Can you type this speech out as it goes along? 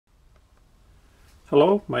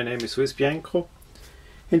Hello, my name is swissbianco.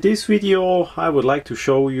 In this video I would like to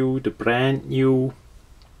show you the brand new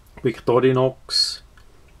Victorinox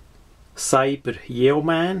Cyber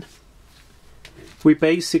Yeoman. We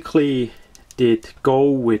basically did go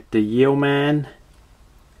with the Yeoman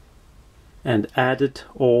and added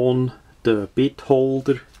on the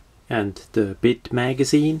bitholder and the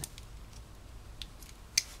bitmagazin.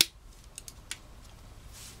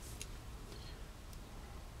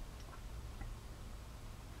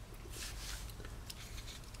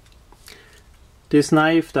 This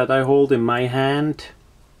knife that I hold in my hand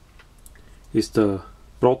is the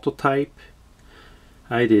prototype.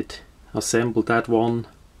 I did assemble that one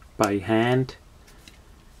by hand,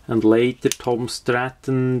 and later Tom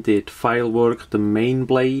Stratton did file work the main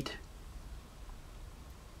blade.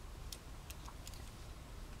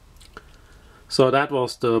 So that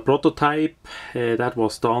was the prototype. That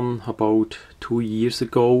was done about 2 years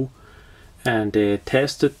ago and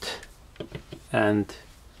tested, and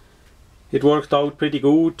it worked out pretty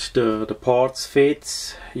good. The parts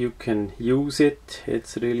fits, you can use it,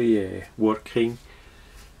 it's really working.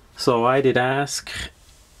 So I did ask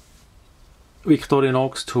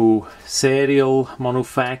Victorinox to serial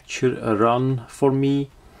manufacture a run for me.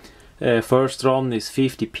 First run is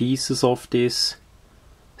 50 pieces of this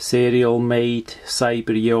serial made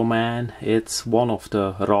Cyber Yeoman. It's one of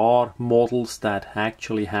the rare models that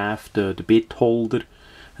actually have the bitholder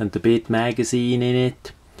and the bitmagazin in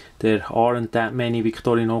it. There aren't that many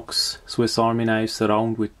Victorinox Swiss Army knives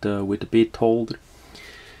around with the bitholder.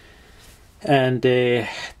 And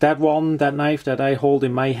that knife that I hold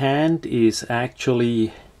in my hand is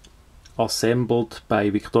actually assembled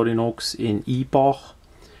by Victorinox in Ibach.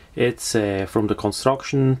 It's from the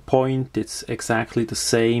construction point, it's exactly the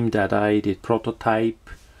same that I did prototype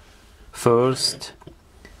first.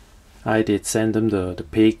 I did send them the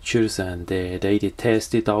pictures, and they did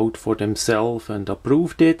test it out for themselves and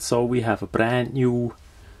approved it. So we have a brand new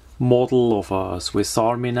model of a Swiss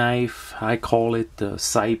Army knife. I call it the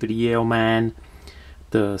Cyber Yeoman.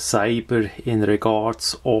 The cyber in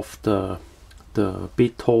regards of the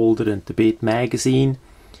bitholder and the bitmagazin.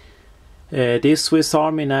 This Swiss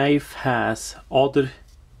Army knife has other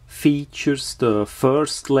features. The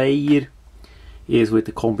first layer is with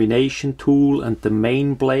the combination tool, and the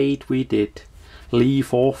main blade we did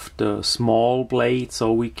leave off the small blade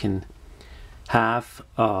so we can have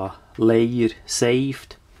a layer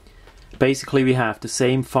saved. Basically we have the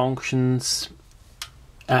same functions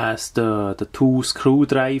as the two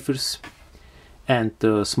screwdrivers and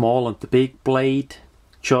the small and the big blade,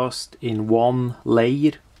 just in one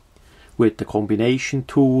layer with the combination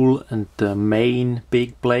tool and the main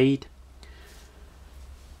big blade.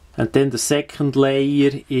 And then the second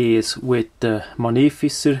layer is with the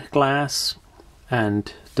magnificer glass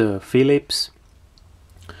and the Phillips.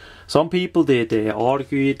 Some people did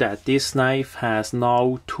argue that this knife has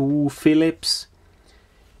now two Phillips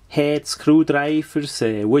head screwdrivers,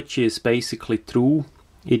 which is basically true.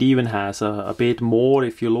 It even has a bit more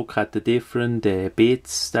if you look at the different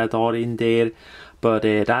bits that are in there. But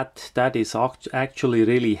that is actually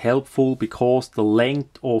really helpful, because the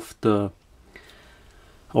length of the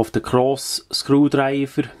cross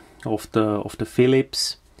screwdriver of the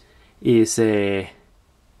Phillips is a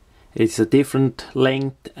different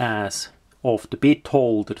length as of the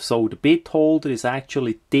bitholder. So the bitholder is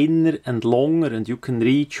actually thinner and longer, and you can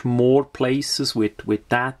reach more places with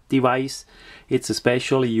that device. It's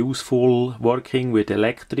especially useful working with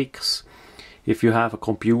electrics. If you have a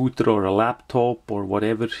computer or a laptop or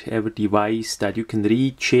whatever device, that you can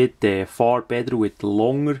reach it far better with the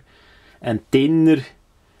longer and thinner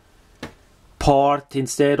part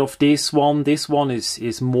instead of this one. This one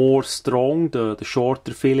is more strong, the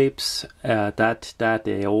shorter Phillips. That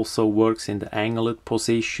also works in the angled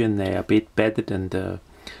position a bit better than the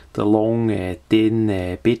long thin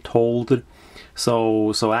bitholder.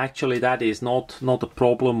 So actually that is not a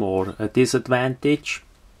problem or a disadvantage.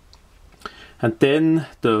 And then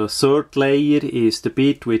the third layer is the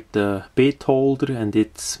bit with the bitholder and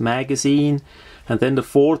its magazine. And then the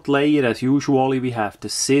fourth layer, as usually, we have the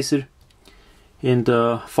scissor in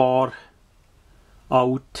the far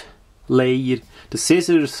out layer. The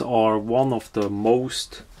scissors are one of the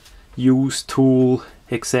most used tool,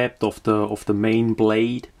 except of the main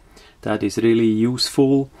blade. That is really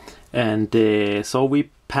useful. And so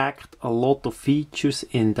we packed a lot of features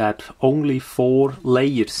in that only 4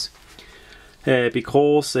 layers.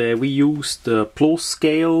 Because we used the plus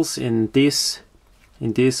scales in this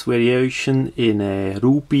variation in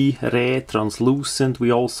ruby red translucent.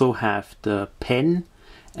 We also have the pen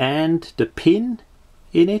and the pin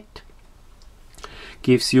in it.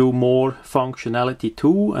 gives you more functionality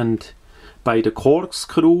too. And by the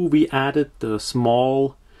corkscrew we added the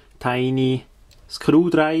small tiny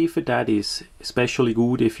screwdriver that is especially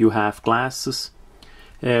good if you have glasses.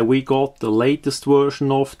 We got the latest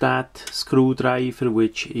version of that screwdriver,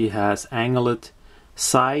 which it has angled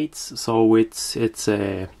sides, so it's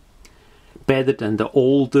better than the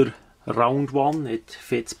older round one. It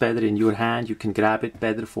fits better in your hand, you can grab it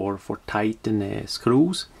better for tighten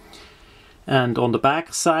screws. And on the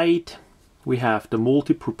back side we have the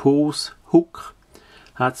multi-purpose hook.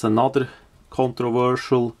 That's another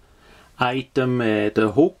controversial item.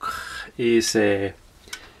 The hook is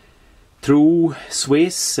through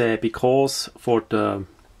Swiss because for the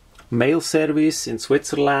mail service in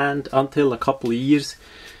Switzerland until a couple of years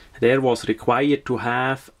there was required to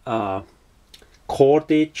have a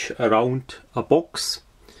cordage around a box,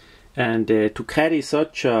 and to carry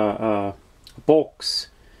such a box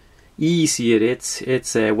easier,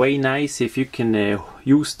 it's way nice if you can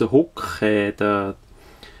use the hook.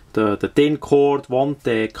 The thin cord won't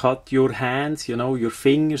cut your hands, you know, your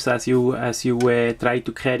fingers as you try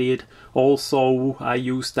to carry it. Also, I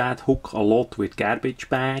use that hook a lot with garbage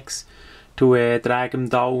bags to drag them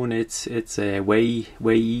down. It's way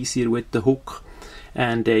easier with the hook,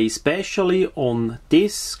 and especially on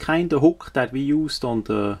this kind of hook that we used on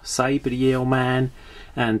the Cyber Yeoman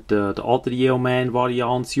and the other Yeoman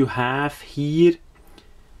variants. You have here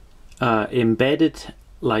embedded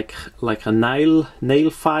like a nail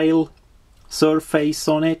file surface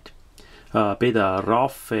on it, a bit of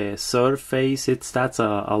rough surface. That's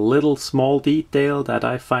a little small detail that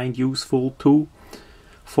I find useful too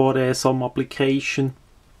for some application.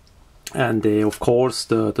 And of course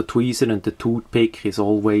the tweezer and the toothpick is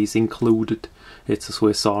always included. It's a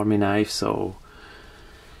Swiss Army knife. So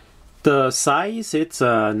the size, it's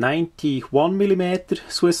a 91mm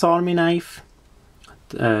Swiss Army knife.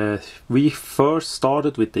 We first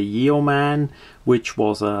started with the Yeoman, which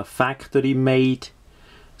was a factory made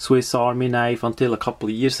Swiss Army knife until a couple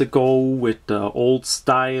of years ago, with the old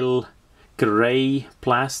style grey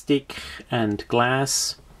plastic and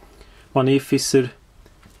glass magnificer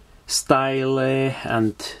style,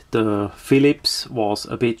 and the Phillips was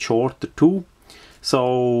a bit shorter too.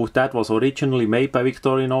 So that was originally made by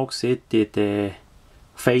Victorinox. It did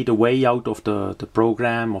fade away out of the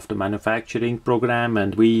program, of the manufacturing program,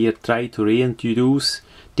 and we tried to reintroduce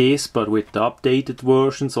this, but with the updated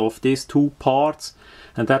versions of these two parts.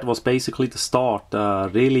 And that was basically the start.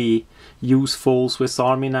 Really useful Swiss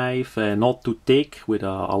Army knife, not too thick, with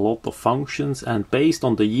a lot of functions. And based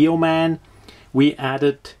on the Yeoman, we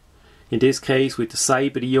added, in this case with the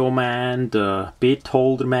Cyber Yeoman, the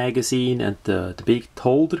bitholder magazine and the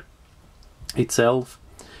bitholder itself.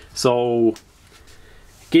 So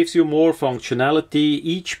gives you more functionality.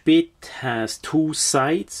 Each bit has two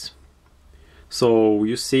sides, so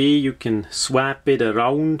you see you can swap it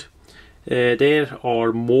around. There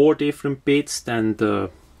are more different bits than the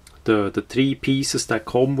three pieces that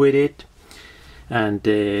come with it, and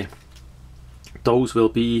those will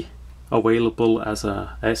be available as an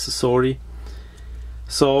accessory.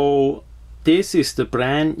 So this is the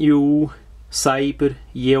brand new Cyber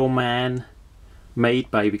Yeoman,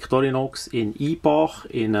 made by Victorinox in Ibach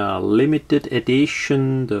in a limited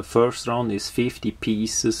edition. The first run is 50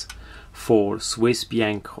 pieces for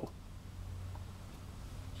Swissbianco.